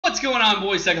What's going on,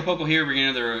 boys? Sekapoko here, bringing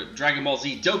another Dragon Ball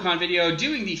Z Dokkan video,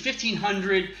 doing the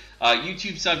 1500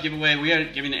 YouTube sub giveaway. We are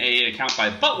giving an account by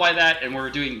But Why That, and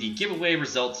we're doing the giveaway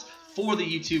results for the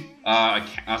YouTube,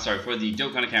 for the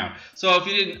Dokkan account. So if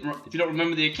you don't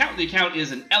remember the account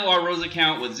is an LR Rose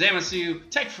account with Zamasu,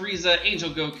 Tech Frieza,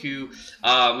 Angel Goku.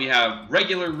 We have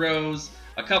regular Rose,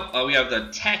 we have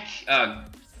the Tech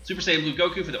Super Saiyan Blue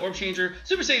Goku for the Orb Changer,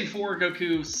 Super Saiyan 4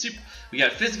 Goku. We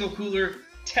got Physical Cooler.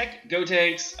 Tech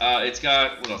Gotenks. It's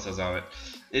got, what else has on it?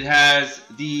 It has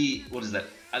the, what is that?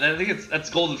 I think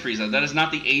that's Golden Frieza. That is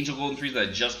not the Angel Golden Frieza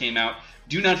that just came out.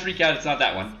 Do not freak out, it's not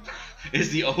that one. It's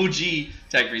the OG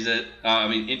Tech Frieza,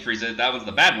 Int Frieza. That one's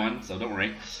the bad one, so don't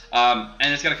worry.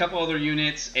 And it's got a couple other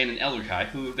units and an Elder Kai.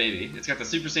 Ooh, baby. It's got the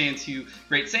Super Saiyan 2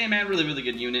 Great Saiyaman, really, really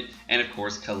good unit. And, of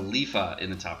course, Khalifa in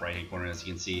the top right-hand corner, as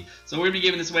you can see. So we're going to be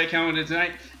giving this away account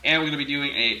tonight, and we're going to be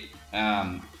doing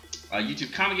a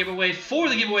YouTube comment giveaway for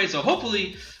the giveaway, so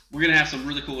hopefully we're going to have some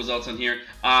really cool results on here.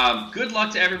 Good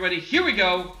luck to everybody. Here we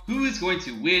go. Who is going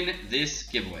to win this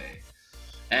giveaway?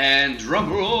 And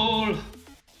drum roll.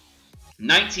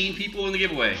 19 people in the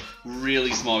giveaway.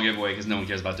 Really small giveaway because no one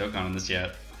cares about Dokkan on this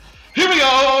yet. Here we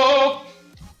go.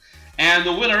 And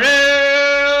the winner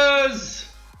is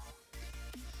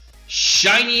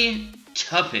Shiny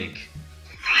Tupig.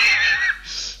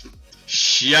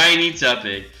 Shiny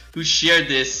Tupig, who shared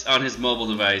this on his mobile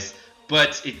device,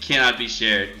 but it cannot be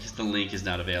shared because the link is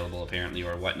not available apparently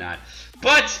or whatnot.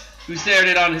 But who shared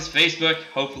it on his Facebook?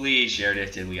 Hopefully he shared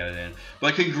it and we got it in.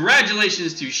 But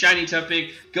congratulations to Shiny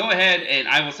Tupig. Go ahead and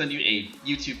I will send you a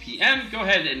YouTube PM. Go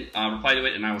ahead and reply to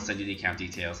it and I will send you the account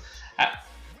details.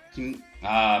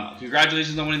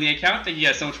 Congratulations on winning the account. Thank you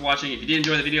guys so much for watching. If you did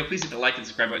enjoy the video, please hit the like and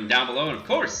subscribe button down below. And of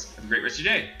course, have a great rest of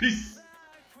your day. Peace.